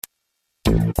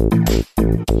In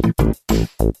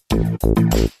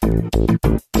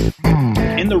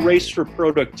the race for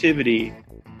productivity,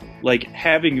 like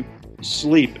having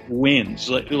sleep wins.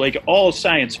 Like all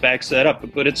science backs that up,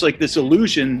 but it's like this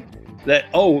illusion that,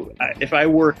 if I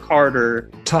work harder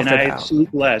and I sleep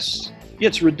less,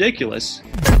 it's ridiculous.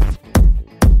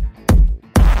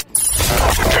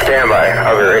 Stand by.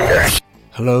 I'll be right there.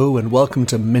 Hello and welcome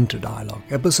to Minter Dialogue,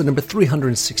 episode number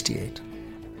 368.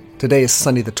 Today is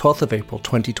Sunday the 12th of April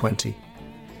 2020,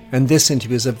 and this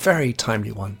interview is a very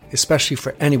timely one, especially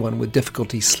for anyone with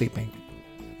difficulty sleeping.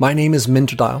 My name is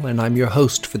Minter Dial and I'm your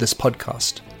host for this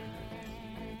podcast.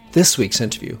 This week's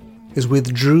interview is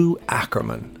with Drew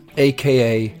Ackerman,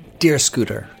 aka Dear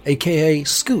Scooter, aka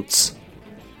Scoots,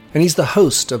 and he's the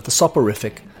host of the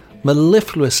soporific,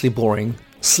 mellifluously boring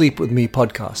Sleep With Me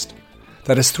podcast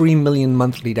that has 3 million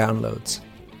monthly downloads.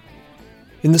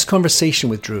 In this conversation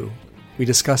with Drew, we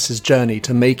discuss his journey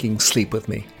to making Sleep With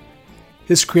Me,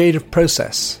 his creative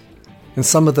process, and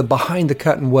some of the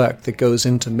behind-the-curtain work that goes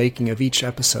into making of each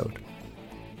episode.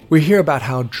 We hear about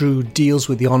how Drew deals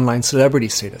with the online celebrity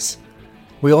status.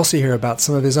 We also hear about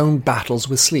some of his own battles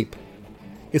with sleep.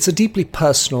 It's a deeply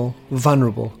personal,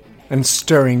 vulnerable, and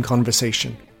stirring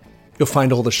conversation. You'll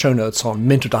find all the show notes on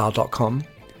minterdial.com.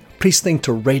 Please think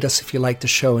to rate us if you like the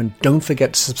show, and don't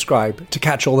forget to subscribe to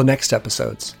catch all the next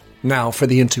episodes. Now for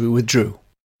the interview with Drew.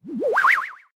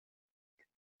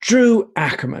 Drew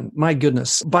Ackerman, my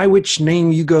goodness, by which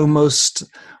name you go most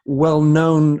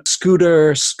well-known,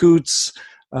 Scooter, Scoots,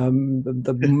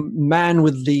 the man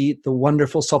with the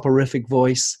wonderful soporific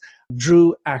voice,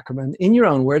 Drew Ackerman. In your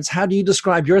own words, how do you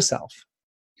describe yourself?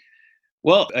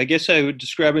 Well, I guess I would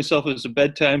describe myself as a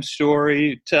bedtime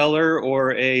storyteller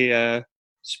or a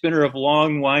spinner of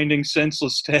long, winding,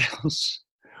 senseless tales.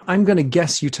 I'm going to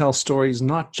guess you tell stories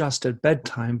not just at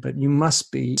bedtime, but you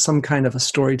must be some kind of a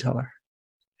storyteller.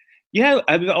 Yeah,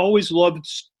 I've always loved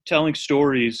telling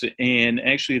stories. And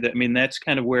actually, that's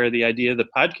kind of where the idea of the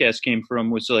podcast came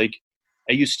from, was like,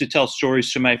 I used to tell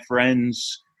stories to my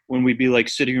friends when we'd be like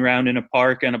sitting around in a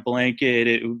park on a blanket.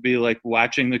 It would be like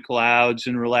watching the clouds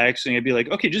and relaxing. I'd be like,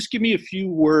 okay, just give me a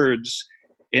few words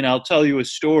and I'll tell you a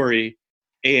story.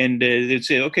 And they'd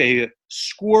say, okay,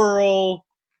 squirrel,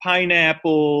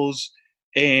 pineapples,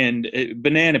 and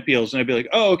banana peels. And I'd be like,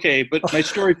 oh, okay. But my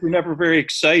stories were never very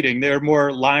exciting. They're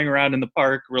more lying around in the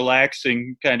park,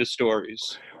 relaxing kind of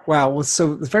stories. Wow. Well,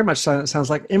 so it very much sounds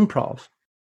like improv.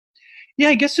 Yeah,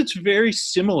 I guess it's very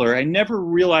similar. I never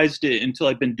realized it until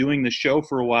I've been doing the show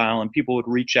for a while and people would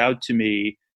reach out to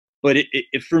me. But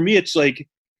for me, it's like,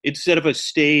 instead of a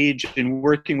stage and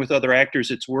working with other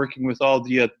actors, it's working with all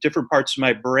the different parts of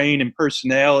my brain and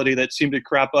personality that seem to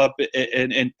crop up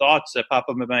and thoughts that pop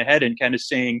up in my head and kind of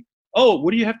saying, oh,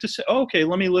 what do you have to say? Oh, okay,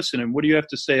 let me listen. And what do you have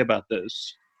to say about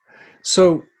this?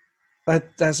 So that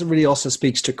really also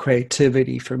speaks to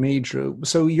creativity for me, Drew.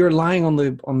 So you're lying on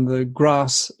the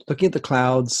grass, looking at the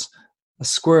clouds, a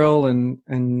squirrel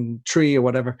and tree or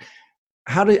whatever.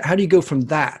 How do you go from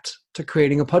that to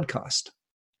creating a podcast?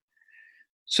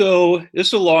 So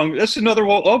that's another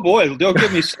one. Oh boy, don't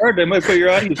get me started. I might put your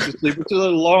audience to sleep. It's a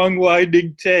long,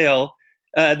 winding tale.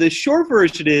 The short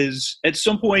version is, at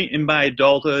some point in my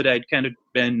adulthood, I'd kind of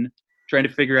been trying to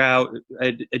figure out,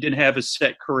 I didn't have a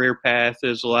set career path,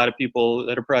 as a lot of people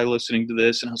that are probably listening to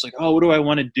this. And I was like, oh, what do I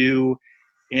want to do?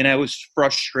 And I was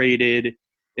frustrated.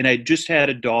 And I just had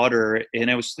a daughter,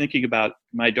 and I was thinking about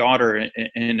my daughter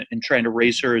and trying to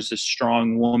raise her as a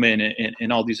strong woman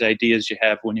and all these ideas you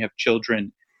have when you have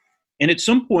children. And at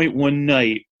some point one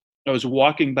night, I was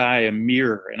walking by a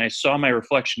mirror and I saw my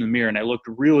reflection in the mirror and I looked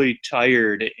really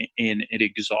tired and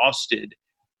exhausted.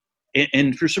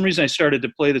 And for some reason, I started to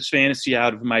play this fantasy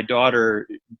out of my daughter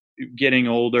getting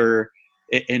older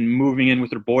and moving in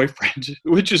with her boyfriend,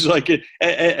 which is like,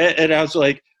 and I was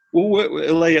like,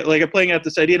 well, like I'm playing out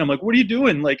this idea and I'm like, what are you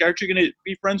doing? Like, aren't you going to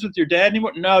be friends with your dad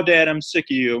anymore? No, Dad, I'm sick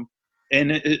of you.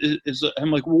 And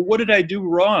I'm like, well, what did I do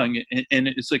wrong? And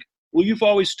it's like, well, you've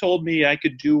always told me I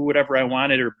could do whatever I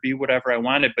wanted or be whatever I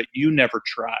wanted, but you never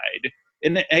tried.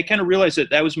 And I kind of realized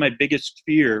that was my biggest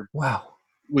fear. Wow.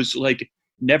 Was like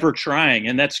never trying.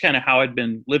 And that's kind of how I'd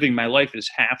been living my life,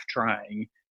 is half trying.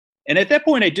 And at that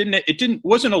point,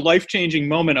 wasn't a life-changing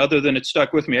moment other than it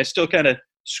stuck with me. I still kind of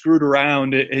screwed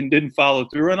around and didn't follow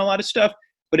through on a lot of stuff,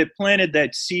 but it planted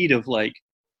that seed of like,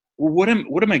 well, what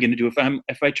am I going to do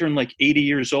if I turn like 80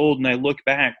 years old and I look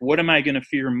back? What am I going to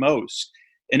fear most?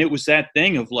 And it was that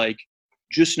thing of like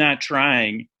just not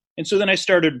trying. And so then I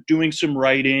started doing some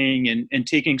writing and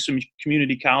taking some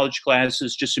community college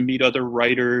classes just to meet other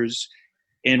writers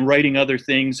and writing other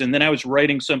things. And then I was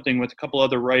writing something with a couple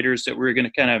other writers that we were going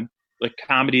to kind of like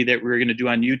comedy that we were going to do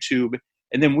on YouTube.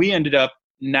 And then we ended up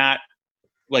not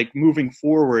like moving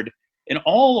forward. And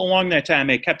all along that time,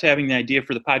 I kept having the idea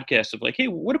for the podcast of like, hey,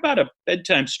 what about a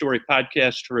bedtime story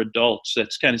podcast for adults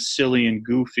that's kind of silly and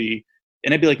goofy?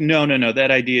 And I'd be like, no,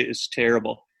 that idea is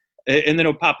terrible. And then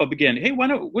it'll pop up again. Hey,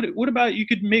 what about you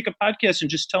could make a podcast and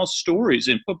just tell stories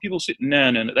and put people say,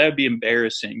 no, that would be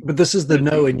embarrassing. But this is the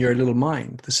no in your little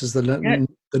mind. This is the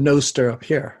no stir up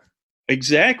here.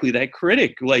 Exactly. That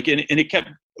critic, like, and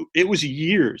it was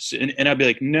years. And I'd be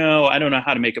like, no, I don't know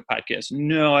how to make a podcast.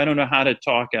 No, I don't know how to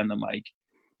talk on the mic.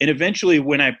 And eventually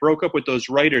when I broke up with those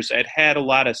writers, I'd had a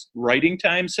lot of writing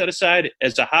time set aside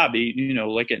as a hobby,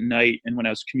 like at night and when I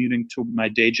was commuting to my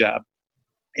day job.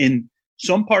 And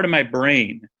some part of my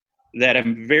brain that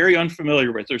I'm very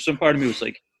unfamiliar with, or some part of me was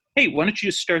like, hey, why don't you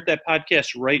just start that podcast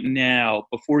right now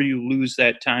before you lose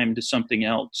that time to something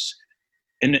else?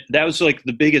 And that was like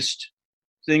the biggest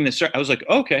thing that started. I was like,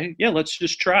 okay, yeah, let's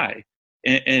just try.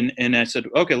 And I said,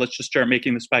 okay, let's just start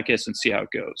making this podcast and see how it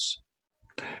goes.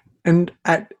 And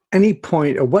at any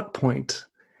point, at what point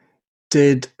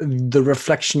did the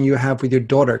reflection you have with your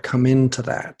daughter come into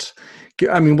that?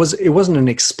 I mean, it wasn't an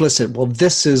explicit, well,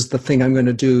 this is the thing I'm going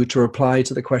to do to reply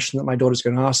to the question that my daughter's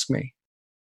going to ask me.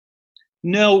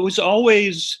 No, it was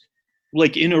always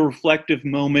like in a reflective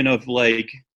moment of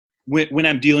like, when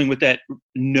I'm dealing with that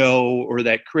no, or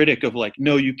that critic of like,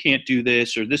 no, you can't do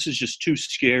this, or this is just too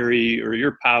scary, or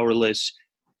you're powerless.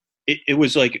 It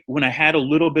was like when I had a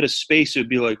little bit of space, it would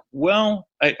be like, well,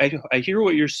 I hear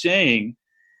what you're saying,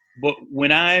 but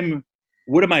what am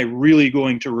I really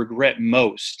going to regret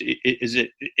most? Is it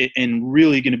and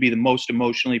really going to be the most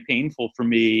emotionally painful for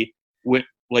me with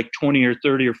like 20 or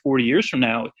 30 or 40 years from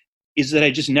now is that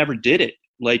I just never did it.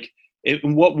 Like,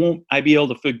 what won't I be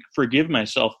able to forgive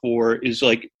myself for is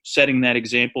like setting that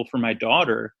example for my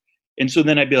daughter. And so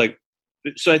then I'd be like,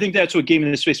 so I think that's what gave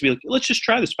me the space to be like, let's just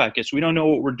try this podcast. We don't know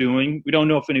what we're doing. We don't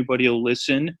know if anybody will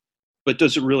listen, but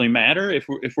does it really matter?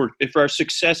 If our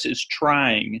success is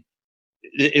trying,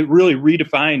 it really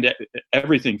redefined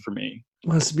everything for me.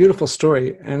 Well, it's a beautiful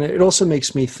story. And it also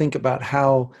makes me think about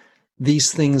how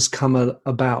these things come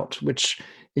about, which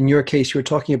in your case, you were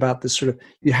talking about this sort of,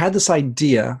 you had this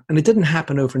idea and it didn't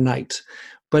happen overnight,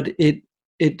 but it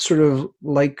sort of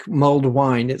like mulled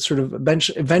wine, it sort of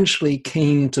eventually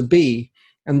came to be.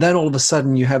 And then all of a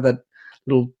sudden you have that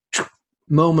little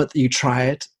moment that you try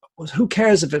it. Who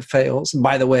cares if it fails? And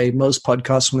by the way, most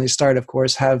podcasts when they start, of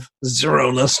course, have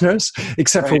 0 listeners,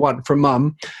 except for one, for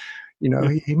Mom.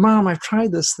 Hey, Mom, I've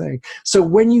tried this thing. So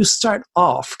when you start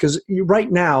off, because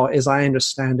right now, as I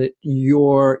understand it,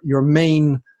 your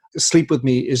main Sleep With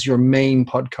Me is your main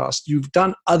podcast. You've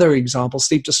done other examples,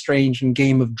 Sleep to Strange and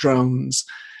Game of Drones,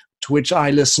 to which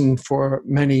I listened for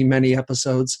many, many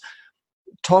episodes.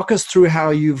 Talk us through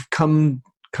how you've come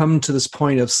to this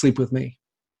point of Sleep With Me.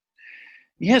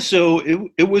 Yeah, so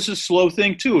it was a slow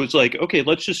thing too. It was like, okay,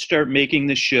 let's just start making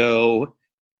the show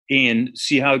and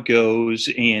see how it goes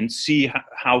and see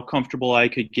how comfortable I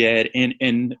could get.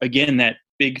 And again, that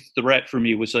big threat for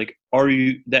me was like,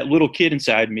 that little kid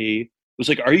inside me was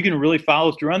like, are you going to really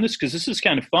follow through on this? Because this is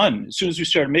kind of fun. As soon as we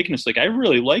started making this, like, I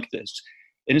really like this.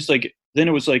 And it's like, then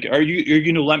it was like, are you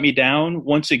going to let me down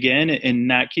once again and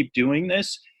not keep doing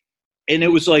this? And it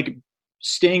was like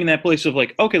staying in that place of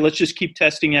like, okay, let's just keep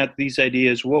testing out these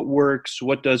ideas. What works,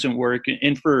 what doesn't work.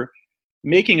 And for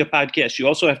making a podcast, you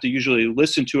also have to usually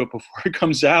listen to it before it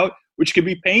comes out, which can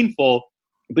be painful,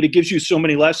 but it gives you so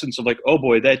many lessons of like, oh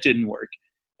boy, that didn't work.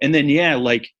 And then,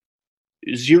 like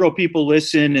 0 people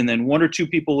listen, and then 1 or 2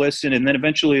 people listen, and then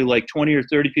eventually like 20 or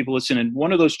 30 people listen. And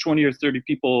one of those 20 or 30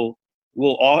 people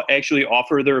will actually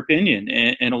offer their opinion.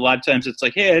 And a lot of times it's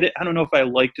like, hey, I don't know if I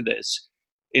liked this.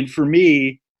 And for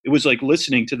me, it was like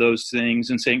listening to those things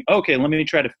and saying, okay, let me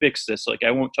try to fix this. Like,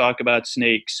 I won't talk about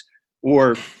snakes.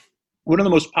 Or one of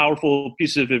the most powerful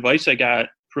pieces of advice I got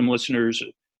from listeners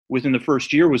within the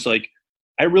first year was like,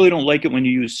 I really don't like it when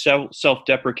you use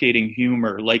self-deprecating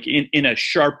humor, like in a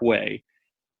sharp way.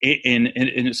 And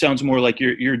it sounds more like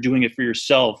you're doing it for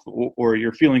yourself, or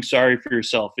you're feeling sorry for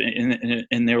yourself.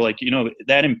 And they're like,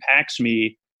 that impacts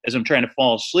me as I'm trying to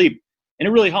fall asleep. And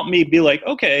it really helped me be like,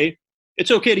 okay, it's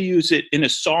okay to use it in a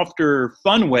softer,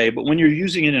 fun way, but when you're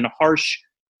using it in a harsh,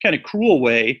 kind of cruel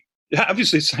way,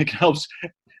 obviously it's like helps.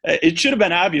 It should have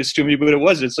been obvious to me, but it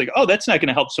wasn't. It's like, oh, that's not going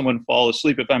to help someone fall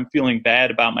asleep if I'm feeling bad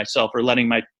about myself or letting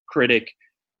my critic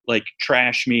like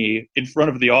trash me in front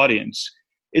of the audience.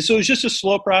 And so it's just a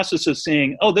slow process of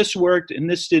saying, oh, this worked and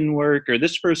this didn't work, or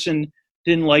this person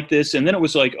didn't like this. And then it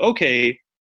was like, okay,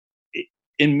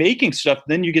 in making stuff,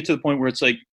 then you get to the point where it's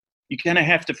like, you kind of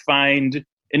have to find,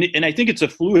 and I think it's a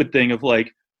fluid thing of like,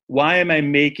 why am I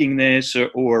making this,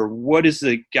 or what is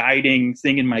the guiding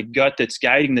thing in my gut that's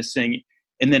guiding this thing?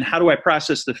 And then how do I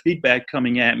process the feedback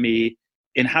coming at me?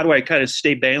 And how do I kind of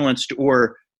stay balanced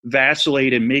or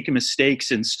vacillate and make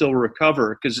mistakes and still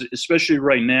recover? Because especially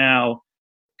right now,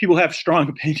 people have strong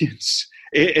opinions.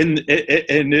 And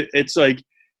it's like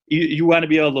you want to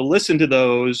be able to listen to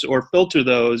those or filter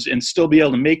those and still be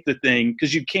able to make the thing,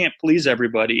 because you can't please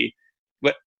everybody.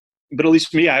 But at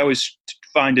least me, I always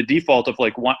find a default of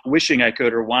like wishing I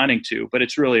could or wanting to, but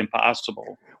it's really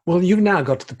impossible. Well, you've now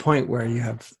got to the point where you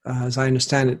have, as I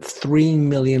understand it, 3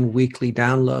 million weekly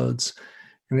downloads.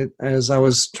 And as I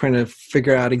was trying to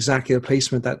figure out exactly the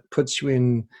placement, that puts you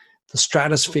in the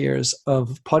stratospheres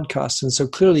of podcasts. And so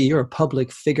clearly you're a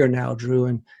public figure now, Drew,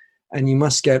 and you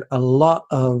must get a lot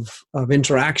of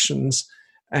interactions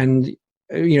and,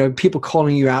 people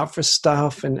calling you out for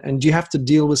stuff. And do you have to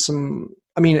deal with some,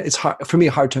 I mean, it's hard for me,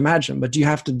 hard to imagine, but do you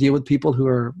have to deal with people who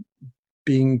are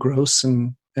being gross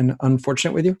and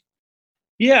unfortunate with you?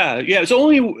 Yeah. It's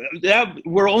only that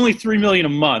we're only 3 million a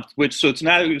month, so it's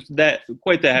not that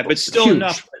quite that, but still huge.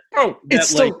 enough. It's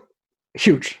still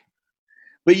huge.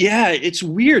 But yeah, it's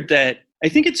weird that I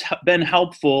think it's been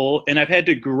helpful, and I've had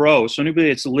to grow. So anybody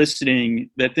that's listening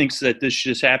that thinks that this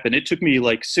just happened, it took me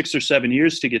like 6 or 7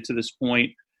 years to get to this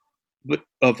point, but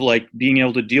of like being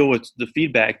able to deal with the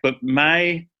feedback. But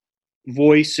my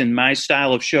voice and my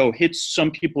style of show hits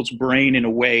some people's brain in a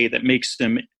way that makes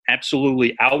them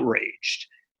absolutely outraged.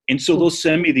 And so they'll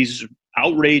send me these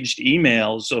outraged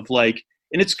emails of like,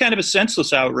 and it's kind of a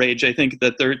senseless outrage. I think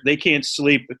that they can't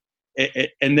sleep,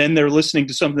 and then they're listening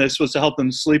to something that's supposed to help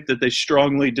them sleep that they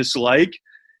strongly dislike.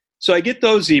 So I get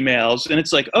those emails, and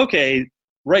it's like, okay,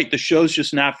 right, the show's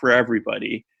just not for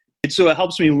everybody. And so it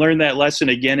helps me learn that lesson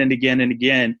again and again and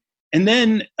again. And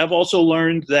then I've also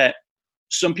learned that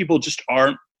some people just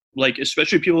aren't, like,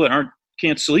 especially people that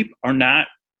can't sleep, are not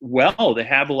well. They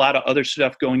have a lot of other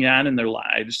stuff going on in their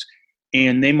lives,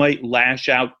 and they might lash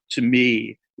out to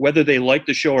me, whether they like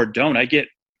the show or don't.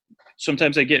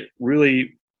 Sometimes I get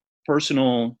really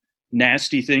personal,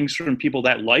 nasty things from people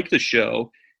that like the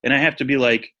show, and I have to be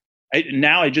like,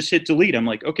 I just hit delete. I'm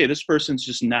like, okay, this person's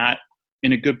just not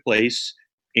in a good place,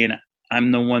 and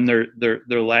I'm the one they're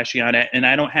lashing out at, and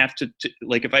I don't have to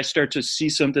like, if I start to see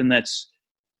something that's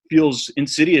feels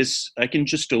insidious, I can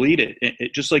just delete it.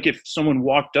 It just like if someone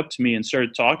walked up to me and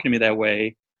started talking to me that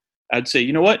way, I'd say,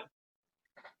 you know what,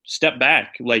 step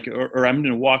back, like, or I'm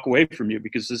going to walk away from you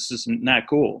because this is not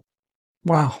cool.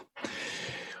 Wow.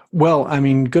 Well, I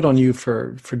mean, good on you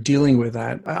for dealing with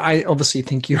that. I obviously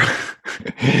think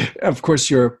of course,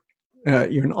 you're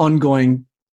an ongoing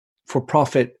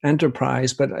for-profit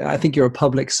enterprise, but I think you're a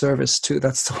public service too.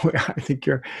 That's the way I think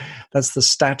that's the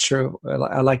stature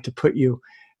I like to put you.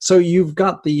 So you've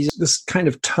got this kind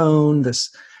of tone,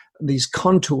 these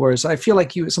contours. I feel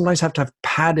like you sometimes have to have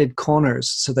padded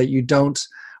corners so that you don't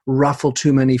ruffle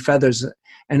too many feathers.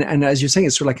 And as you're saying,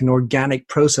 it's sort of like an organic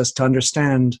process to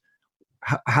understand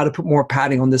how to put more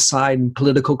padding on this side and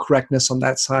political correctness on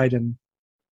that side. And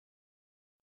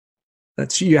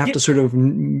you have to sort of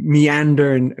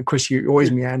meander. And of course, you're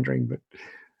always meandering, but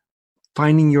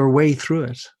finding your way through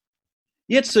it.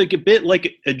 Yeah, it's like a bit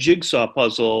like a jigsaw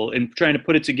puzzle and trying to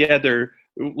put it together,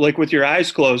 like with your eyes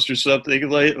closed or something.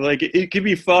 Like it could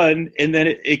be fun, and then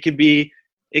it could be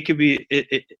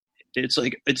it's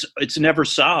like it's never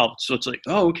solved. So it's like,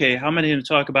 oh, okay, how am I going to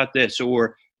talk about this?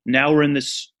 Or now we're in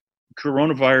this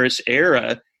coronavirus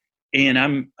era, and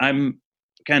I'm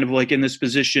kind of like in this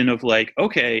position of like,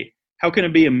 okay, how can I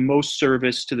be of most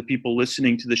service to the people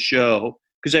listening to the show?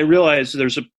 Because I realize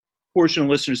there's a portion of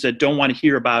listeners that don't want to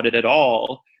hear about it at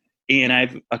all, and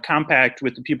I've a compact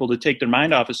with the people to take their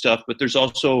mind off of stuff, but there's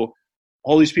also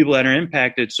all these people that are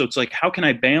impacted. So it's like, how can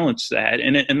I balance that?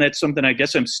 And that's something I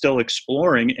guess I'm still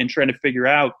exploring and trying to figure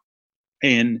out,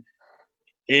 and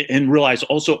realize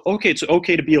also, okay, it's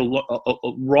okay to be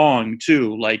a wrong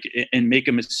too, like, and make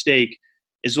a mistake,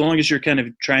 as long as you're kind of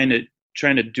trying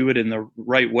to do it in the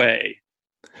right way.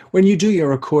 When you do your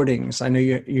recordings, I know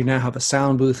you now have a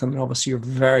sound booth, and obviously you're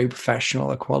very professional.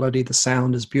 The quality, the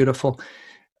sound is beautiful.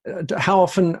 How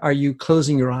often are you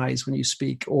closing your eyes when you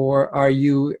speak, or are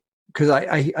you? Because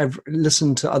I've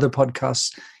listened to other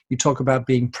podcasts. You talk about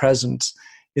being present.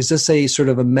 Is this a sort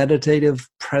of a meditative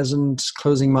present,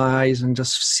 closing my eyes and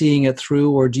just seeing it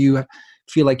through, or do you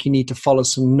feel like you need to follow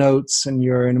some notes and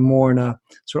you're more in a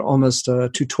sort of almost a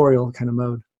tutorial kind of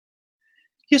mode?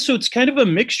 Yeah, so it's kind of a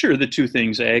mixture of the two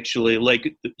things, actually.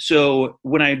 Like, so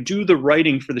when I do the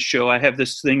writing for the show, I have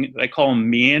this thing, I call them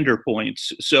meander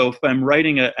points. So if I'm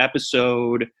writing an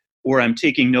episode or I'm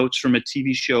taking notes from a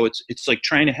TV show, it's like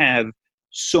trying to have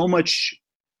so much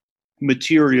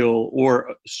material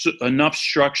or enough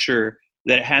structure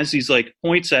that it has these like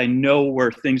points I know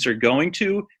where things are going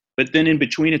to, but then in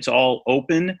between it's all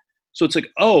open. So it's like,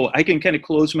 oh, I can kind of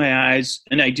close my eyes.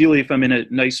 And ideally, if I'm in a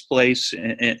nice place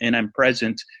and I'm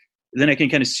present, then I can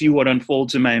kind of see what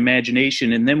unfolds in my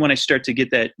imagination. And then when I start to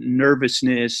get that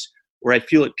nervousness or I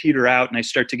feel it peter out and I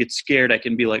start to get scared, I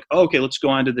can be like, oh, okay, let's go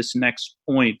on to this next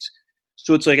point.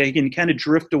 So it's like I can kind of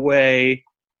drift away.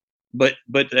 But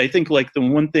I think like the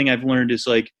one thing I've learned is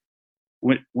like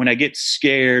when I get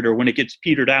scared or when it gets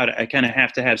petered out, I kind of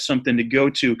have to have something to go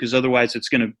to, because otherwise it's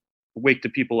going to wake the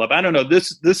people up. I don't know.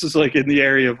 This is like in the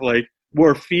area of like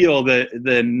more feel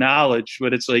than knowledge,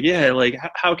 but it's like, yeah, like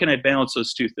how can I balance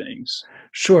those two things?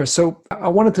 Sure. So I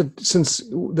wanted to, since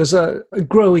there's a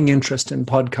growing interest in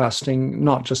podcasting,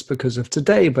 not just because of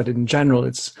today, but in general,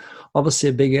 it's obviously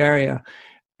a big area.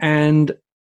 And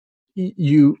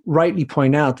you rightly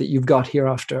point out that you've got here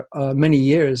after many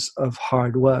years of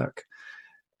hard work.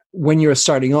 When you're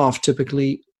starting off,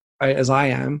 typically, as I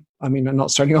am, I mean, I'm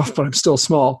not starting off, but I'm still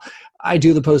small. I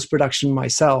do the post-production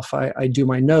myself. I do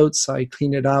my notes. I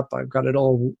clean it up. I've got it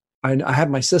all. I have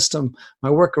my system, my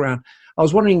workaround. I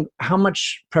was wondering how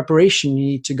much preparation you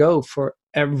need to go for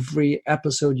every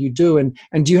episode you do. And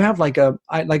do you have like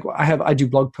I do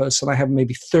blog posts and I have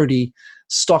maybe 30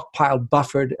 stockpiled,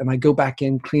 buffered, and I go back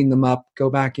in, clean them up, go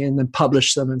back in, then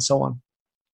publish them and so on.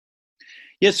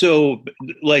 Yeah. So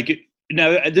like,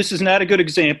 now, this is not a good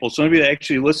example. So anybody that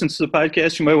actually listens to the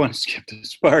podcast, you might want to skip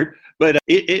this part. But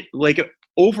it like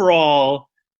overall,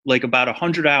 like about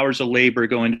 100 hours of labor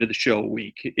going into the show a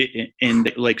week.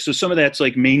 And like, so some of that's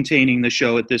like maintaining the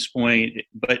show at this point.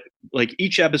 But like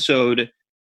each episode,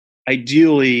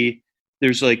 ideally,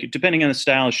 there's like, depending on the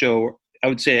style of show, I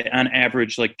would say on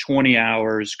average, like 20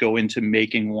 hours go into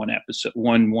making one episode,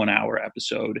 one hour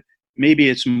episode. Maybe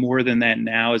it's more than that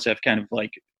now, as I've kind of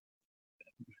like,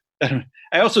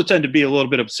 I also tend to be a little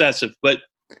bit obsessive, but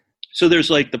so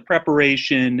there's like the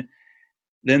preparation,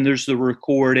 then there's the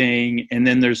recording, and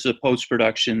then there's the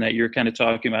post-production that you're kind of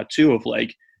talking about too, of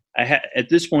like, at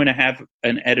this point I have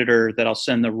an editor that I'll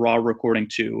send the raw recording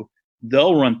to.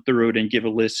 They'll run through it and give a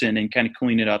listen and kind of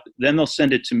clean it up. Then they'll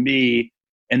send it to me,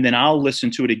 and then I'll listen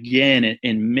to it again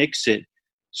and mix it.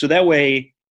 So that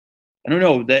way, I don't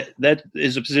know, that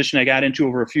is a position I got into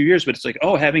over a few years, but it's like,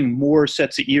 oh, having more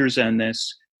sets of ears on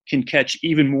this can catch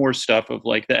even more stuff of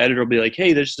like the editor will be like,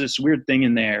 hey, there's this weird thing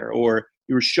in there, or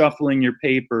you were shuffling your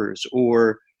papers,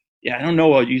 or yeah, I don't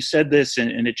know, you said this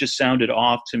and it just sounded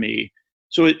off to me.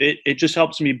 So it just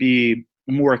helps me be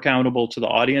more accountable to the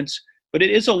audience. But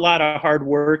it is a lot of hard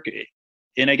work.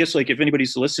 And I guess like if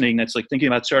anybody's listening that's like thinking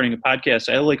about starting a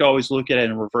podcast, I like always look at it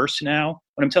in reverse now.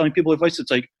 When I'm telling people advice,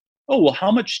 it's like, oh, well,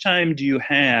 how much time do you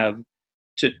have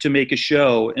to make a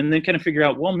show? And then kind of figure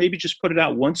out, well, maybe just put it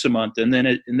out once a month and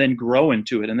then grow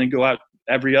into it and then go out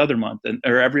every other month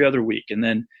or every other week. And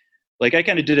then like I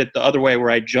kind of did it the other way where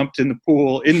I jumped in the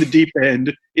pool in the deep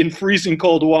end in freezing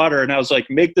cold water. And I was like,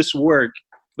 make this work.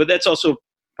 But that's also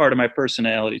part of my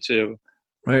personality too.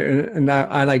 Right. And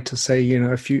I like to say, you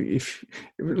know, if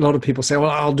a lot of people say,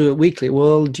 well, I'll do it weekly.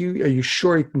 Well, are you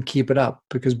sure you can keep it up?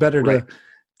 Because better right.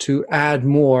 to add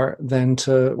more than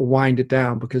to wind it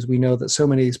down, because we know that so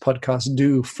many of these podcasts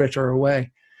do fritter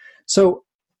away. So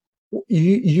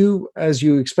you as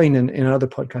you explain in other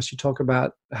podcasts, you talk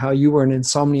about how you were an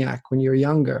insomniac when you were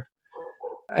younger.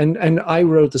 And I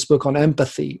wrote this book on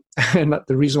empathy. And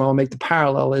the reason why I'll make the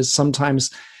parallel is sometimes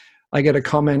I get a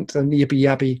comment and yippee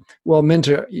yappy. Well,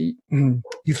 Minter, you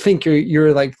think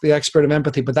you're like the expert of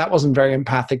empathy, but that wasn't very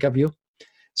empathic of you.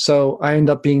 So I end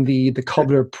up being the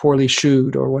cobbler poorly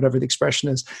shoed, or whatever the expression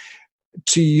is.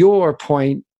 To your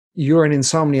point, you're an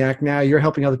insomniac now. You're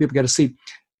helping other people get to sleep.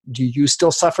 Do you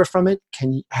still suffer from it?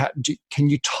 Can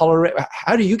you tolerate?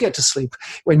 How do you get to sleep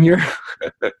when you're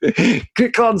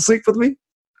can't sleep with me?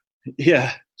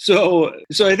 Yeah. So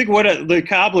I think the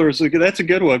cobbler is like, that's a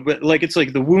good one, but like it's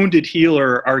like the wounded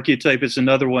healer archetype is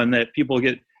another one that people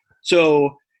get.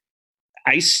 So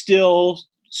I still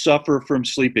suffer from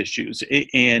sleep issues,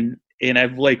 and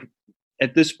I've like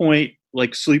at this point,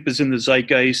 like sleep is in the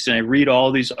zeitgeist, and I read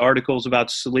all these articles about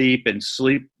sleep,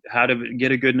 how to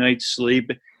get a good night's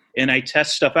sleep, and I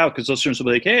test stuff out because listeners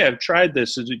will be like, hey, I've tried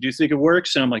this. Do you think it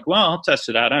works? And I'm like, well, I'll test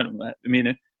it out. I mean,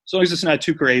 as long as it's not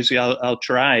too crazy, I'll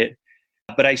try it.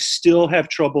 But I still have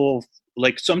trouble.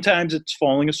 Like sometimes it's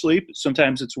falling asleep.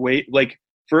 Sometimes it's like,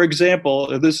 for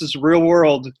example, this is real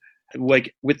world.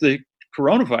 Like with the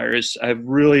coronavirus, I've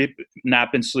really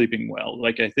not been sleeping well.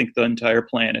 Like I think the entire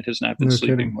planet has not been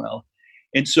sleeping well.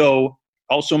 And so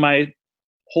also my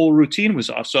whole routine was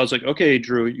off. So I was like, okay,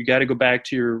 Drew, you got to go back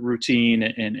to your routine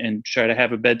and try to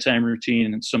have a bedtime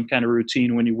routine and some kind of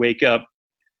routine when you wake up.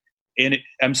 And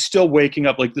I'm still waking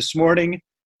up. Like this morning,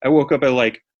 I woke up at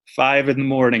like 5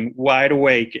 a.m, wide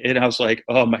awake. And I was like,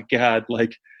 oh my God.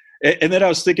 Like, and then I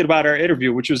was thinking about our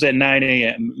interview, which was at 9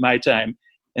 a.m. my time.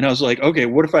 And I was like, okay,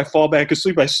 what if I fall back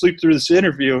asleep? I sleep through this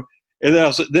interview. And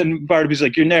then part of me's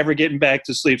like, you're never getting back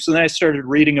to sleep. So then I started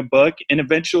reading a book, and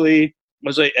eventually I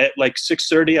was like at like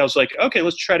 6:30, I was like, okay,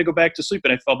 let's try to go back to sleep.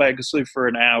 And I fell back asleep for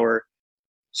an hour.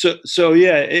 So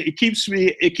yeah, it keeps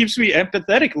me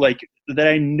empathetic, like that.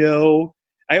 I know,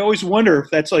 I always wonder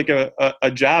if that's like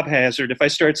a job hazard. If I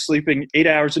start sleeping 8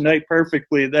 hours a night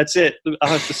perfectly, that's it. I'll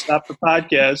have to stop the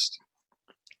podcast.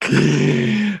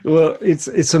 Well,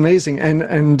 it's amazing,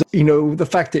 and you know, the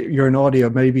fact that you're in audio.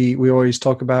 Maybe we always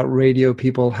talk about radio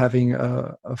people having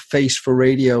a face for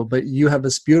radio, but you have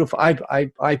this beautiful.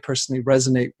 I personally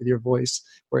resonate with your voice,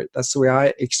 where that's the way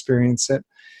I experience it,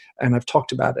 and I've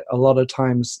talked about it a lot of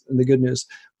times. And the good news,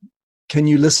 can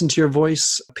you listen to your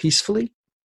voice peacefully?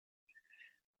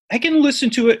 I can listen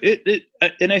to it,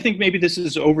 and I think maybe this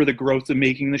is over the growth of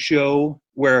making the show,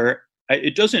 where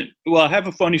it doesn't. Well, I have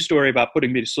a funny story about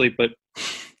putting me to sleep, but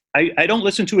I don't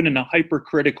listen to it in a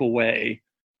hypercritical way.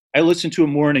 I listen to it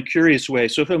more in a curious way.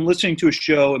 So if I'm listening to a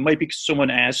show, it might be someone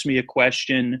asked me a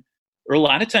question, or a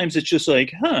lot of times it's just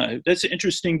like, that's an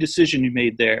interesting decision you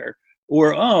made there.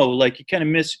 Or, oh, like you kind of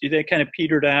missed, that kind of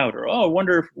petered out. Or, oh, I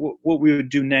wonder if what we would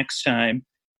do next time.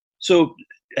 So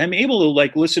I'm able to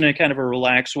like listen in kind of a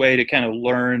relaxed way to kind of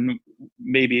learn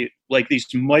maybe like these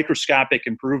microscopic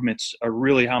improvements are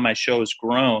really how my show has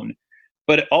grown.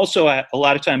 But also a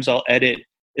lot of times I'll edit,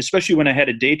 especially when I had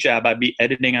a day job, I'd be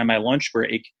editing on my lunch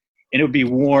break, and it would be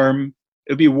warm.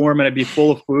 It would be warm and I'd be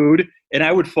full of food, and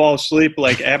I would fall asleep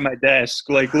like at my desk,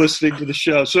 like listening to the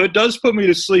show. So it does put me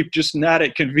to sleep, just not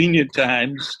at convenient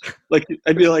times. Like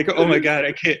I'd be like, oh my God,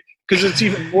 I can't, because it's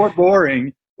even more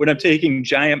boring when I'm taking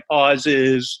giant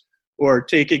pauses or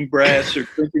taking breaths or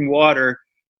drinking water,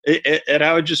 and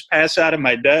I would just pass out of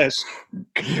my desk.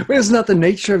 But isn't that the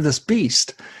nature of this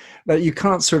beast? That you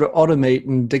can't sort of automate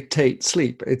and dictate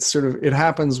sleep. It's sort of, it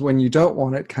happens when you don't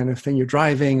want it, kind of thing. You're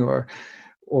driving or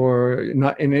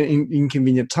not in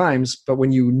inconvenient times, but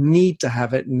when you need to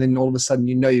have it, and then all of a sudden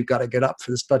you know you've got to get up for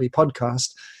this bloody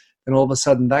podcast, and all of a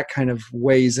sudden that kind of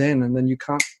weighs in, and then you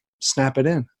can't snap it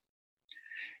in.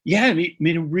 Yeah, I mean,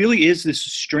 it really is this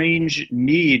strange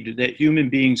need that human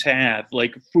beings have,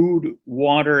 like food,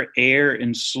 water, air,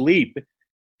 and sleep.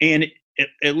 And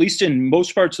at least in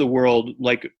most parts of the world,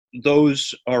 like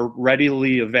those are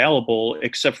readily available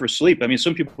except for sleep. I mean,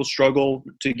 some people struggle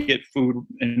to get food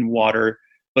and water,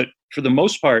 but for the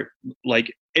most part,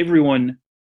 like everyone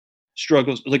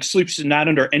struggles. Like sleep's not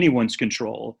under anyone's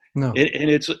control. No. And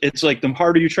it's like the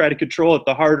harder you try to control it,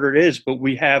 the harder it is. But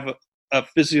we have a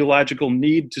physiological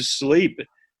need to sleep.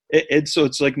 And so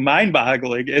it's like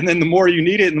mind-boggling. And then the more you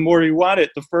need it and the more you want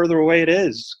it, the further away it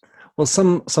is. Well,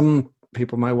 some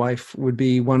people, my wife would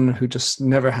be one who just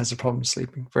never has a problem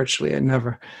sleeping, virtually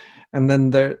never. And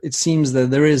then it seems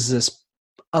that there is this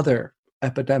other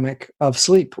epidemic of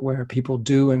sleep where people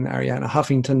do, and Arianna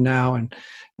Huffington now and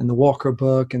the Walker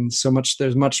book, and so much,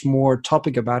 there's much more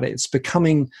topic about it. It's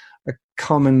becoming a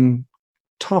common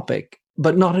topic,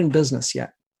 but not in business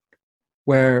yet,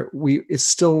 where it's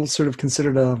still sort of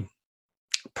considered a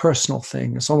personal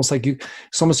thing. It's almost like you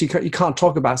can't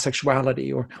talk about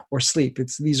sexuality or sleep.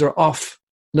 These are off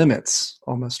limits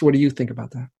almost. What do you think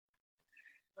about that?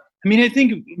 I mean, I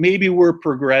think maybe we're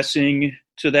progressing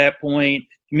to that point.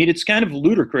 I mean, it's kind of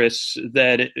ludicrous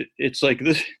that it's like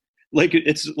this, like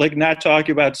it's like not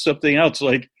talking about something else.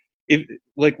 Like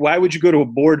why would you go to a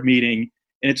board meeting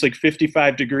and it's like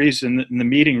 55 degrees in the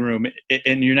meeting room,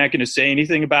 and you're not going to say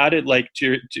anything about it, like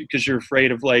because you're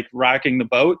afraid of like rocking the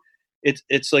boat?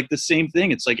 It's like the same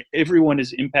thing. It's like everyone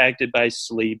is impacted by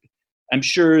sleep. I'm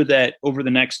sure that over the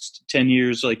next 10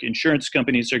 years, like insurance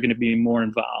companies are going to be more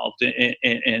involved,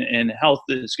 and health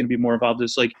is going to be more involved.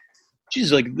 It's like,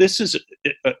 geez, like this is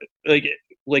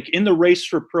like in the race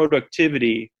for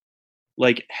productivity,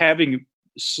 like having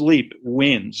sleep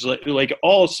wins. Like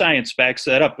all science backs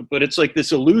that up, but it's like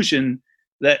this illusion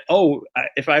that, oh,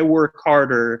 if I work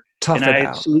harder and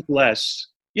I sleep less,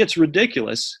 yeah, it's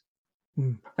ridiculous.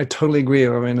 I totally agree.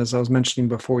 I mean, as I was mentioning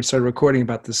before we started recording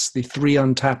about this, the 3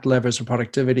 untapped levers of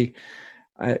productivity: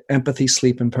 empathy,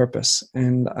 sleep, and purpose.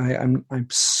 And I'm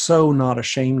so not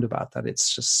ashamed about that.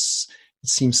 It's just, it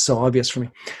seems so obvious for me.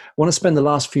 I want to spend the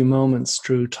last few moments,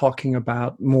 Drew, talking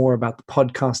more about the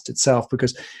podcast itself,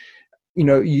 because you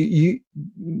know,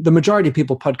 the majority of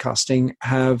people podcasting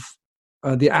have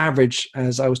the average,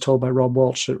 as I was told by Rob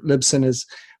Walsh at Libsyn, is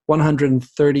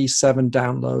 137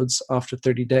 downloads after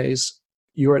 30 days.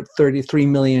 You're at 33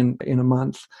 million in a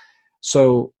month.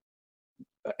 So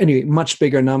anyway, much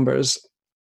bigger numbers.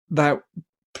 That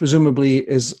presumably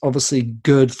is obviously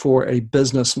good for a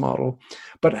business model.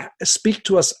 But speak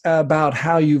to us about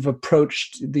how you've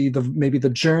approached the maybe the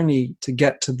journey to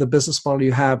get to the business model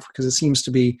you have, because it seems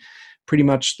to be pretty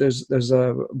much there's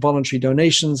voluntary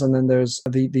donations, and then there's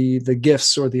the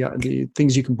gifts or the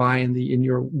things you can buy in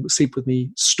your Sleep With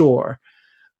Me store.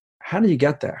 How do you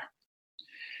get there?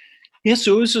 Yeah,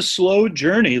 so it was a slow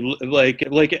journey. Like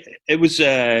it was.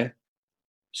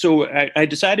 So I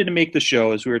decided to make the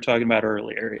show, as we were talking about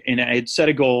earlier, and I had set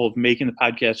a goal of making the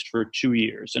podcast for 2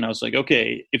 years. And I was like,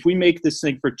 okay, if we make this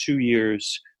thing for 2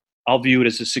 years, I'll view it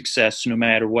as a success no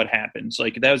matter what happens.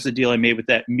 Like, that was the deal I made with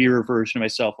that mirror version of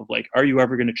myself of like, are you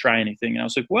ever going to try anything? And I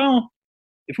was like, well,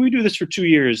 if we do this for 2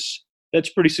 years, that's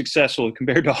pretty successful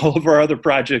compared to all of our other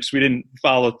projects we didn't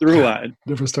follow through on.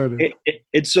 Never started.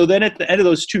 And so then at the end of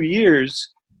those 2 years,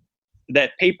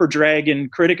 that paper dragon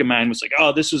critic of mine was like,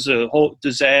 oh, this was a whole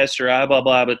disaster, blah, blah,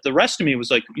 blah. But the rest of me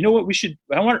was like, you know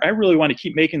what, I really want to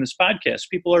keep making this podcast.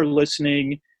 People are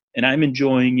listening and I'm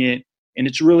enjoying it, and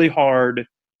it's really hard,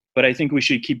 but I think we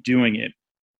should keep doing it.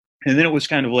 And then it was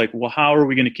kind of like, well, how are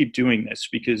we going to keep doing this?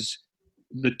 Because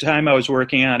the time I was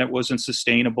working on it wasn't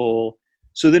sustainable.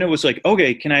 So then it was like,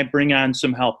 okay, can I bring on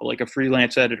some help, like a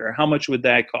freelance editor? How much would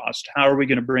that cost? How are we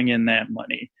going to bring in that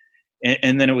money?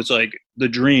 And then it was like the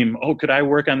dream, oh, could I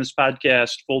work on this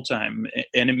podcast full time?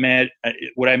 And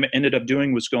what I ended up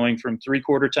doing was going from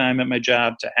 3/4 time at my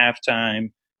job to half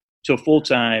time to full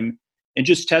time, and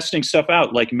just testing stuff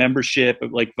out, like membership,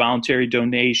 like voluntary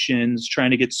donations, trying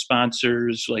to get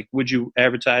sponsors. Like, would you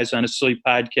advertise on a sleep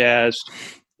podcast?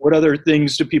 What other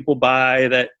things do people buy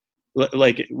that,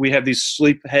 like, we have these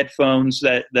sleep headphones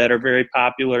that are very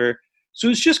popular. So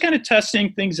it's just kind of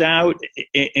testing things out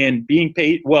and being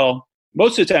paid. Well,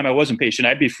 most of the time I wasn't patient.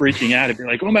 I'd be freaking out. I'd be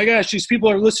like, oh my gosh, these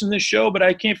people are listening to this show, but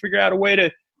I can't figure out a way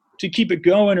to keep it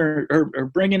going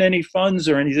or bring in any funds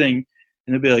or anything.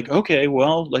 And they'd be like, okay,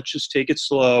 well, let's just take it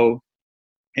slow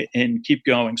and keep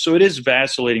going. So it is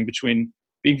vacillating between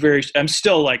being I'm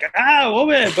still like, oh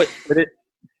man, but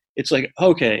it's like,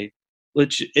 okay,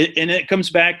 and it comes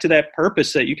back to that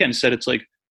purpose that you kind of said. It's like,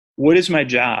 what is my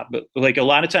job? Like, a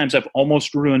lot of times I've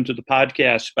almost ruined the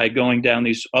podcast by going down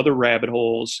these other rabbit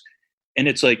holes. And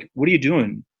it's like, what are you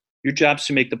doing? Your job's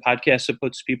to make the podcast that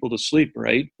puts people to sleep,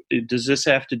 right? Does this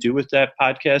have to do with that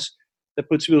podcast that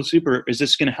puts people to sleep? Or is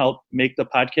this going to help make the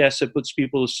podcast that puts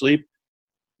people to sleep?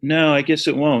 No, I guess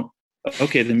it won't.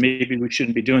 Okay, then maybe we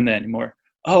shouldn't be doing that anymore.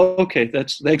 Oh, okay.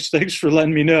 Thanks for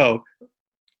letting me know.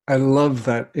 I love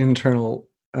that internal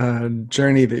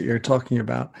journey that you're talking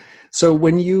about. So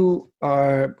when you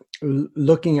are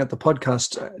looking at the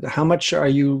podcast, how much are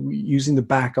you using the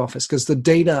back office? Because the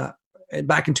data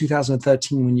back in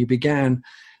 2013, when you began,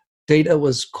 data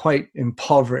was quite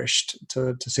impoverished,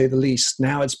 to say the least.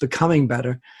 Now it's becoming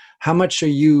better. How much are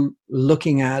you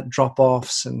looking at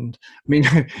drop-offs? And I mean,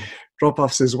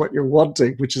 drop-offs is what you're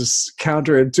wanting, which is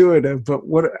counterintuitive.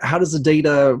 But how does the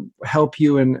data help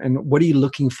you, and what are you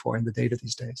looking for in the data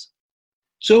these days?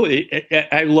 So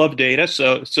I love data.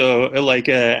 So like,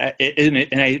 and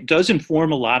it does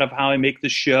inform a lot of how I make the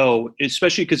show,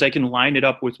 especially because I can line it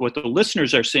up with what the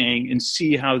listeners are saying and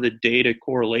see how the data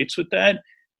correlates with that.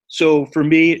 So for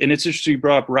me, and it's interesting you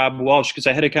brought up Rob Walsh, because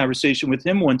I had a conversation with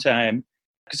him one time,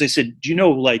 because I said, do you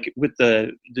know, like, with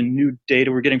the new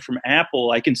data we're getting from Apple,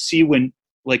 I can see when,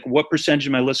 like, what percentage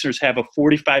of my listeners have a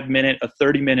 45-minute, a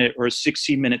 30-minute, or a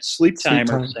 60-minute sleep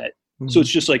timer set. So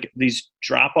it's just like these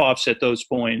drop-offs at those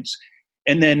points.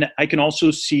 And then I can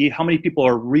also see how many people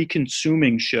are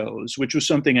re-consuming shows, which was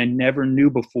something I never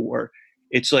knew before.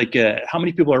 It's like how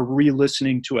many people are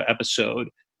re-listening to an episode.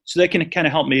 So that can kind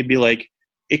of help me be like,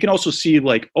 it can also see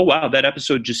like, oh, wow, that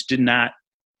episode just did not,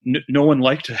 no one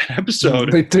liked that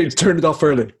episode. They turned it off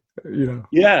early. You know.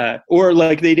 Yeah, or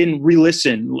like they didn't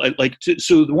re-listen.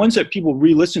 So the ones that people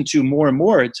re-listen to more and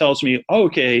more, it tells me, oh,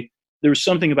 okay, there was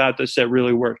something about this that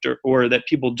really worked, or that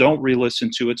people don't re-listen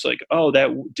to. It's like, oh,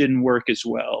 that didn't work as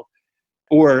well.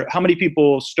 Or how many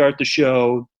people start the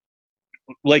show,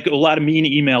 like a lot of mean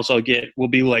emails I'll get will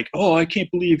be like, oh, I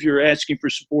can't believe you're asking for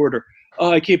support, or,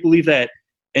 oh, I can't believe that.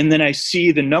 And then I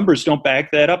see the numbers don't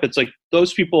back that up. It's like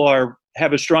those people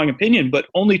have a strong opinion, but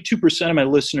only 2% of my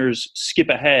listeners skip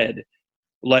ahead.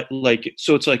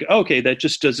 So it's like, okay, that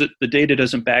just does it. The data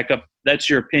doesn't back up. That's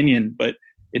your opinion, but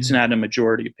it's not a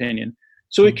majority opinion.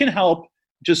 So it can help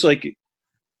just like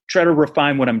try to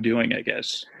refine what I'm doing, I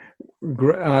guess.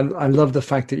 I love the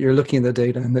fact that you're looking at the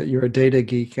data and that you're a data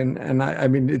geek, and I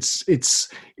mean it's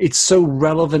so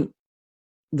relevant,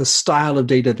 the style of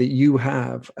data that you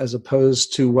have as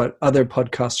opposed to what other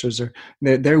podcasters are.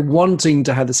 They're wanting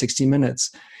to have the 60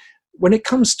 minutes. When it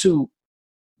comes to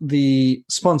the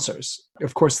sponsors,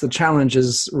 of course, the challenge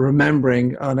is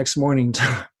remembering next morning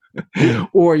to,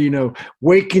 or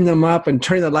waking them up and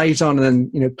turning the light on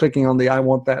and then clicking on the I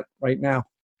want that right now.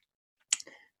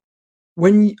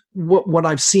 What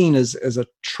I've seen as a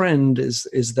trend is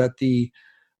that the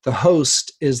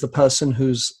host is the person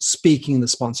who's speaking the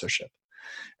sponsorship,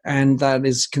 and that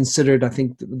is considered, I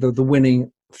think, the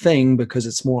winning thing because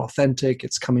it's more authentic.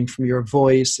 It's coming from your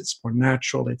voice. It's more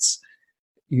natural. It's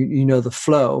the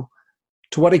flow.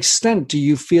 To what extent do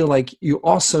you feel like you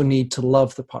also need to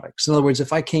love the products? In other words,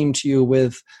 if I came to you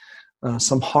with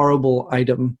some horrible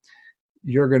item,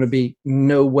 you're going to be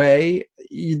no way.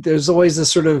 There's always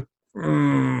this sort of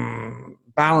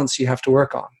balance you have to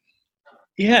work on.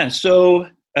 Yeah, so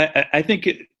I think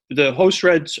the host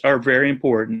reads are very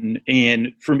important,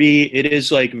 and for me, it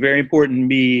is like very important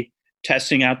me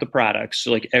testing out the products,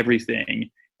 like everything.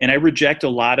 And I reject a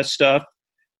lot of stuff,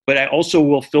 but I also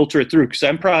will filter it through because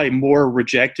I'm probably more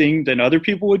rejecting than other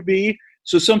people would be.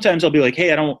 So sometimes I'll be like,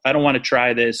 "Hey, I don't want to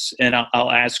try this," and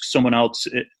I'll ask someone else,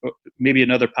 maybe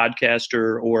another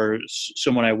podcaster or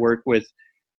someone I work with,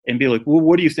 and be like, well,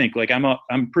 what do you think? Like,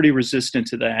 I'm pretty resistant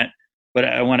to that, but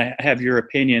I want to have your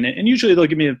opinion. And usually they'll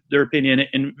give me their opinion,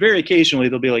 and very occasionally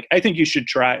they'll be like, I think you should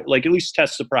try, like, at least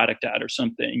test the product out or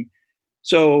something.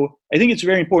 So I think it's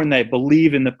very important that I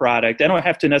believe in the product. I don't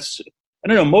have to necessarily,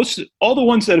 I don't know, all the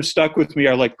ones that have stuck with me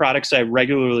are like products I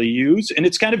regularly use. And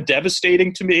it's kind of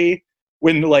devastating to me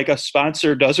when like a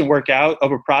sponsor doesn't work out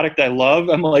of a product I love.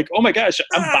 I'm like, oh my gosh,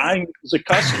 I'm buying as a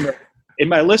customer and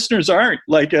my listeners aren't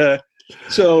like, but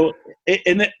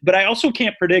I also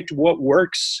can't predict what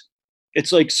works.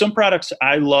 It's like some products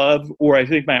I love or I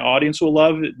think my audience will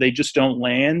love, they just don't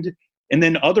land. And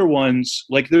then other ones,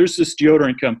 like there's this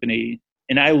deodorant company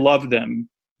and I love them.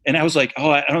 And I was like, oh,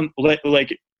 I don't like,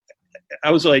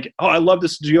 I was like, oh, I love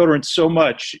this deodorant so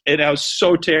much. And I was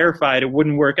so terrified it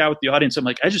wouldn't work out with the audience. I'm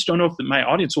like, I just don't know if my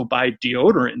audience will buy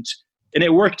deodorant. And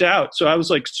it worked out. So I was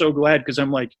like so glad because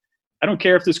I'm like, I don't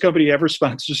care if this company ever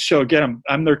sponsors the show again.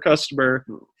 I'm their customer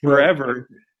forever.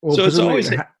 Well, so it's always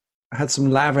had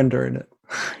some lavender in it.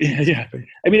 Yeah.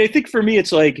 I mean, I think for me,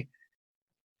 it's like,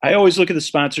 I always look at the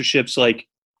sponsorships like,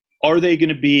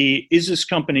 is this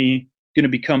company going to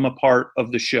become a part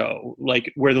of the show?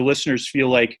 Like where the listeners feel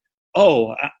like,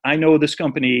 oh, I know this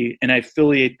company and I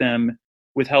affiliate them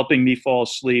with helping me fall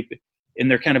asleep. And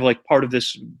they're kind of like part of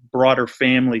this broader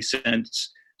family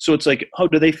sense. So it's like, oh,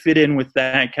 do they fit in with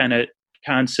that kind of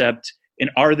concept? And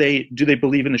do they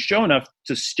believe in the show enough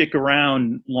to stick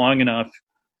around long enough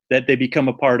that they become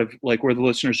a part of like where the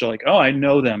listeners are like, oh, I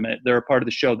know them. They're a part of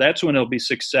the show. That's when it'll be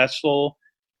successful.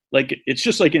 Like, it's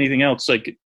just like anything else.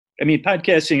 Like, I mean,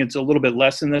 podcasting, it's a little bit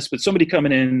less than this, but somebody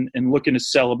coming in and looking to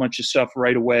sell a bunch of stuff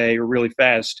right away or really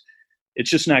fast, it's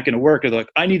just not going to work. Or like,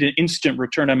 I need an instant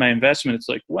return on my investment. It's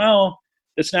like, well,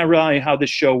 that's not really how this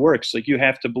show works. Like, you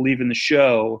have to believe in the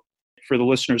show for the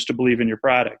listeners to believe in your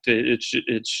product. It's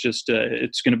just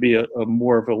it's going to be a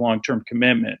more of a long-term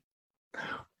commitment.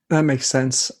 That makes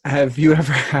sense. Have you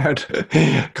ever had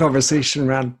a conversation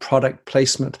around product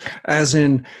placement? As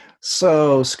in,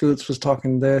 so Scoots was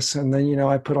talking this, and then,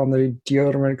 I put on the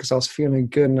deodorant because I was feeling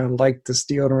good and I liked this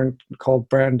deodorant called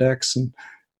Brand X. And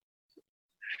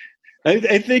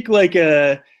I think like,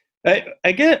 I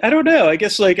don't know. I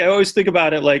guess like I always think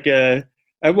about it like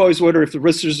I've always wondered if the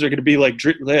listeners are going to be like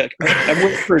I'm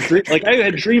waiting for a dream. Like I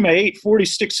had a dream I ate 40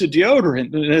 sticks of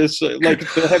deodorant, and it's like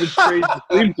they're having crazy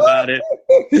dreams about it.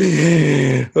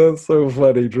 That's so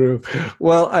funny, Drew.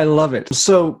 Well, I love it.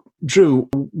 So, Drew,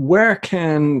 where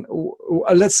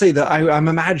let's say that I'm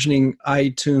imagining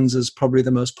iTunes is probably the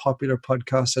most popular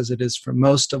podcast as it is for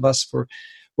most of us.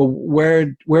 But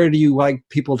where do you like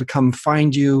people to come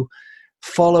find you?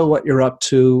 Follow what you're up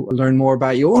to, learn more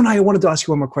about you. Oh, and I wanted to ask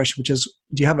you one more question, which is,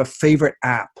 do you have a favorite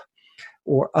app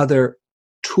or other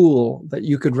tool that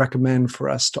you could recommend for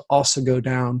us to also go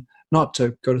down, not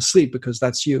to go to sleep because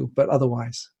that's you, but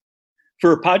otherwise?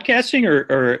 For podcasting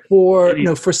or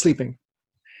for sleeping.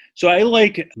 So I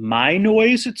like My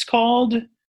Noise, it's called.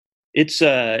 It's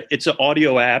an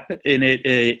audio app, and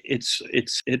it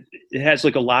has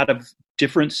like a lot of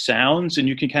different sounds, and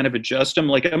you can kind of adjust them.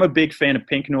 Like I'm a big fan of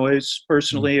Pink Noise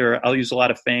personally, or I'll use a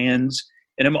lot of fans,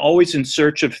 and I'm always in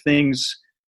search of things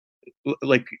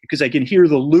like, because I can hear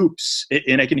the loops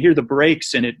and I can hear the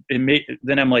breaks, and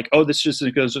then I'm like, oh, this just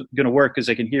isn't going to work because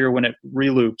I can hear when it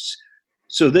reloops.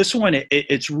 So this one,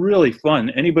 it's really fun.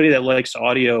 Anybody that likes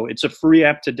audio, it's a free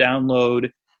app to download,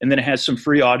 and then it has some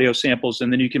free audio samples,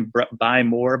 and then you can buy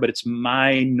more, but it's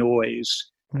My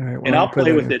Noise. All right, well, and I'll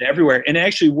play with it everywhere. And it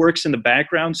actually works in the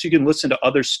background, so you can listen to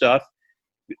other stuff.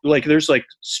 Like there's like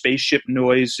spaceship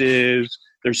noises,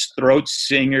 there's throat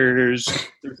singers,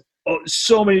 there's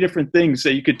so many different things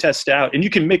that you could test out, and you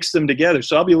can mix them together.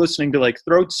 So I'll be listening to like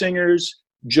throat singers,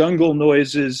 jungle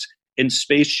noises, and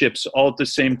spaceships all at the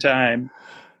same time.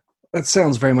 That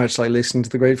sounds very much like listening to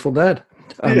the Grateful Dead,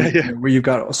 where you've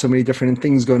got so many different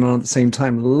things going on at the same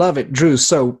time. Love it, Drew.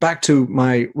 So back to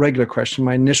my regular question,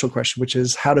 my initial question, which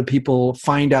is, how do people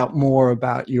find out more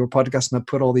about your podcast? And I'll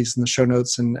put all these in the show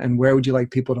notes. And where would you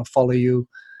like people to follow you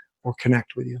or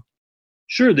connect with you?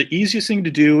 Sure. The easiest thing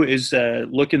to do is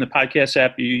look in the podcast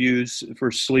app you use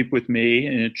for Sleep With Me,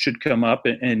 and it should come up,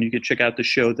 and you can check out the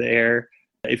show there.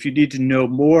 If you need to know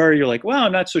more, you're like, well,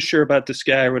 I'm not so sure about this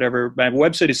guy or whatever, my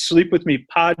website is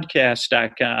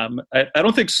sleepwithmepodcast.com. I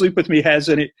don't think Sleep With Me has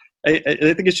any, I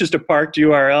think it's just a parked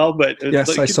URL, but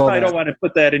yes, I saw that. I don't want to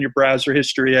put that in your browser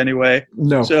history anyway.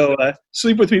 No. So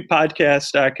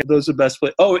sleepwithmepodcast.com, those are the best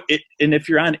place. And if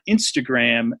you're on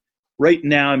Instagram, right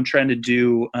now I'm trying to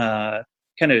do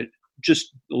kind of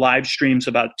just live streams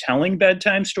about telling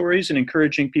bedtime stories and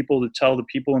encouraging people to tell the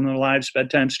people in their lives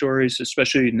bedtime stories,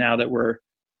 especially now that we're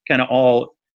kind of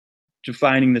all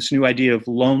defining this new idea of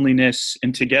loneliness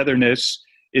and togetherness.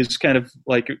 Is kind of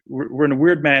like we're in a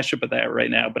weird mashup of that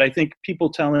right now. But I think people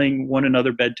telling one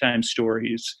another bedtime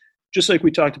stories, just like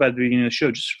we talked about at the beginning of the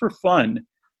show, just for fun,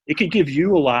 it could give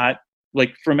you a lot.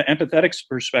 Like from an empathetic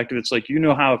perspective, it's like, you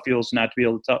know how it feels not to be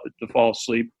able to fall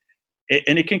asleep.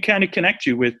 And it can kind of connect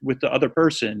you with the other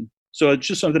person. So it's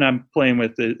just something I'm playing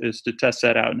with, is to test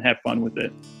that out and have fun with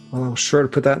it. Well, I'm sure to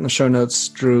put that in the show notes,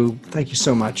 Drew. Thank you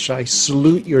so much. I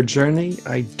salute your journey.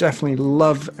 I definitely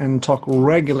love and talk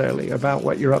regularly about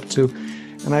what you're up to.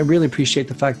 And I really appreciate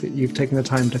the fact that you've taken the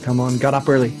time to come on, got up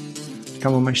early to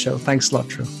come on my show. Thanks a lot,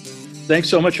 Drew. Thanks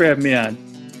so much for having me on.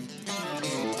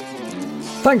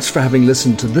 Thanks for having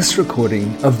listened to this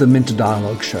recording of the Minter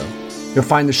Dialogue Show. You'll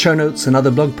find the show notes and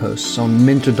other blog posts on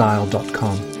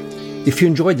minterdial.com. If you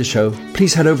enjoyed the show,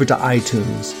 please head over to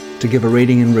iTunes to give a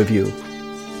rating and review.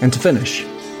 And to finish,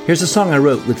 here's a song I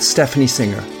wrote with Stephanie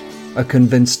Singer, A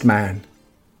Convinced Man.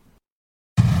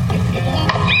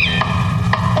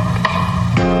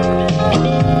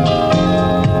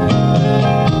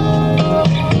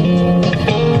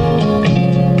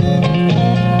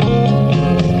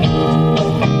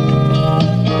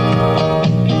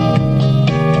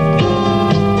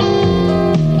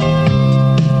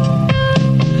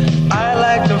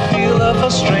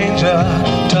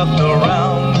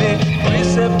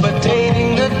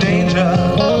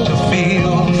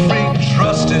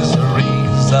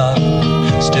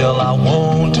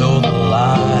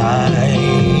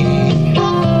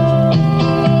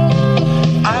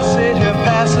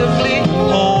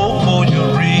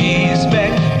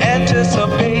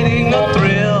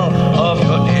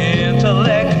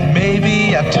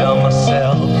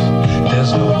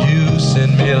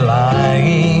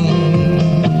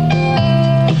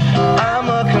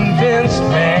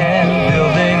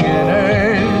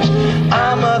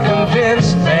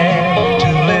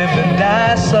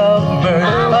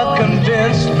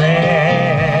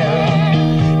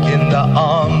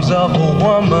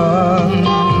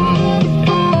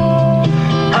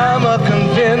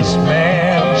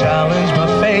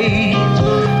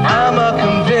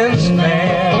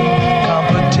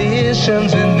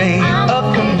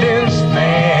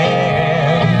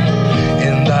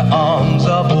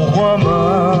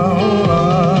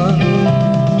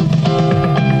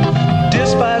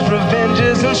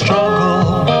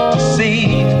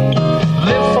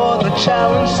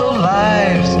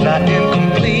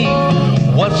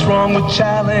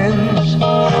 Challenge,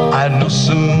 I know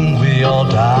soon we all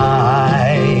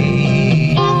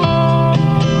die.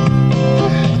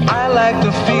 I like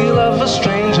the feel of a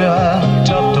stranger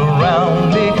tucked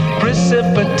around me,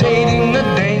 precipitating the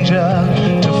danger.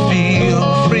 To feel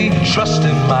free, trust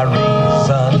in my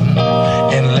reason,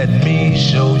 and let me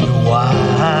show you why.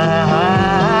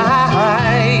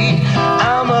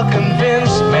 I'm a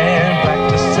convinced man,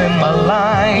 practicing my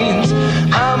lines.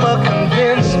 I'm a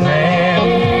convinced man.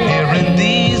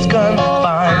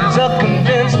 Confines, a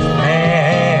convinced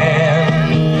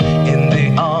man in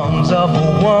the arms of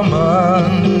a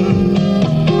woman.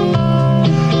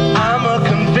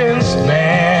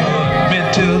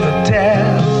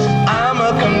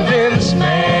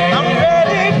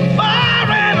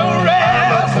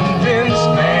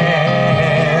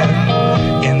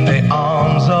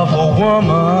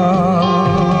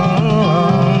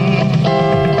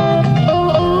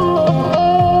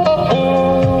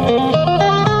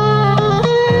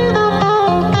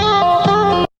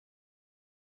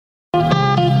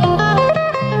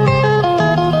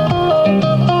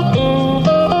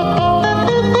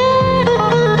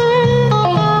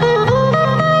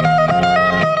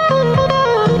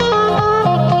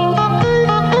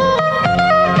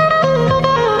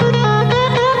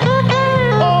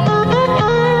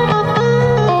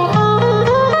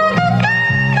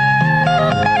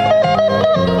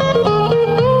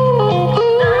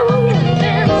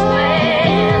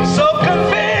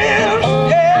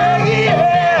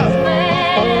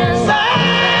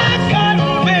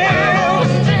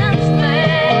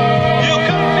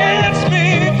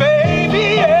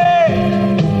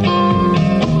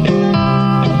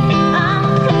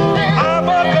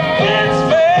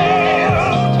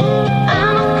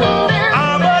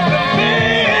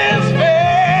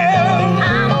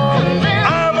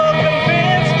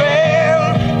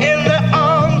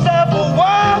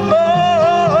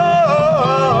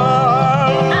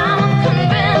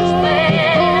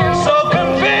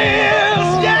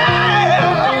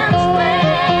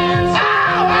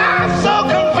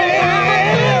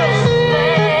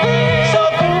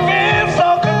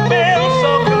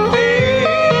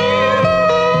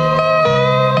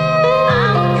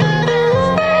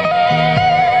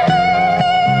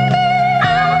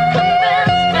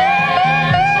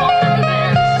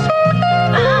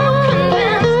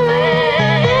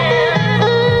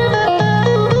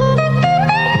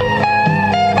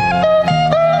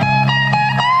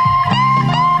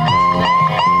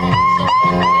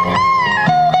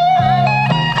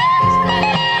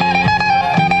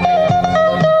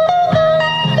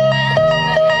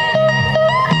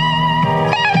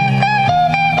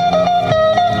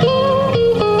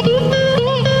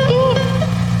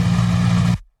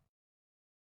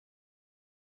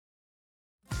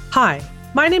 Hi,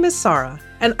 my name is Sarah,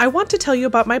 and I want to tell you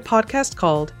about my podcast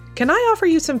called Can I Offer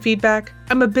You Some Feedback?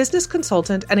 I'm a business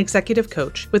consultant and executive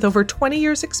coach with over 20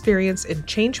 years' experience in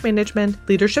change management,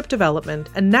 leadership development,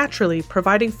 and naturally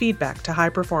providing feedback to high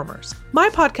performers. My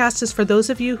podcast is for those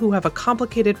of you who have a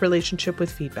complicated relationship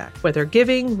with feedback, whether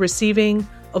giving, receiving,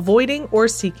 avoiding, or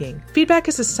seeking. Feedback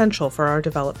is essential for our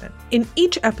development. In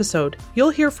each episode, you'll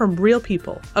hear from real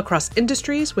people across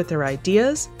industries with their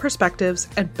ideas, perspectives,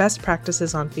 and best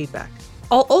practices on feedback.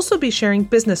 I'll also be sharing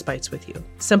business bites with you,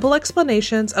 simple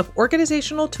explanations of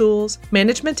organizational tools,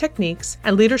 management techniques,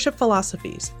 and leadership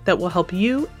philosophies that will help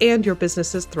you and your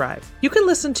businesses thrive. You can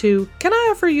listen to Can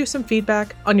I Offer You Some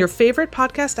Feedback on your favorite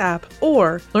podcast app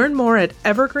or learn more at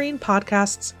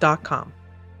evergreenpodcasts.com.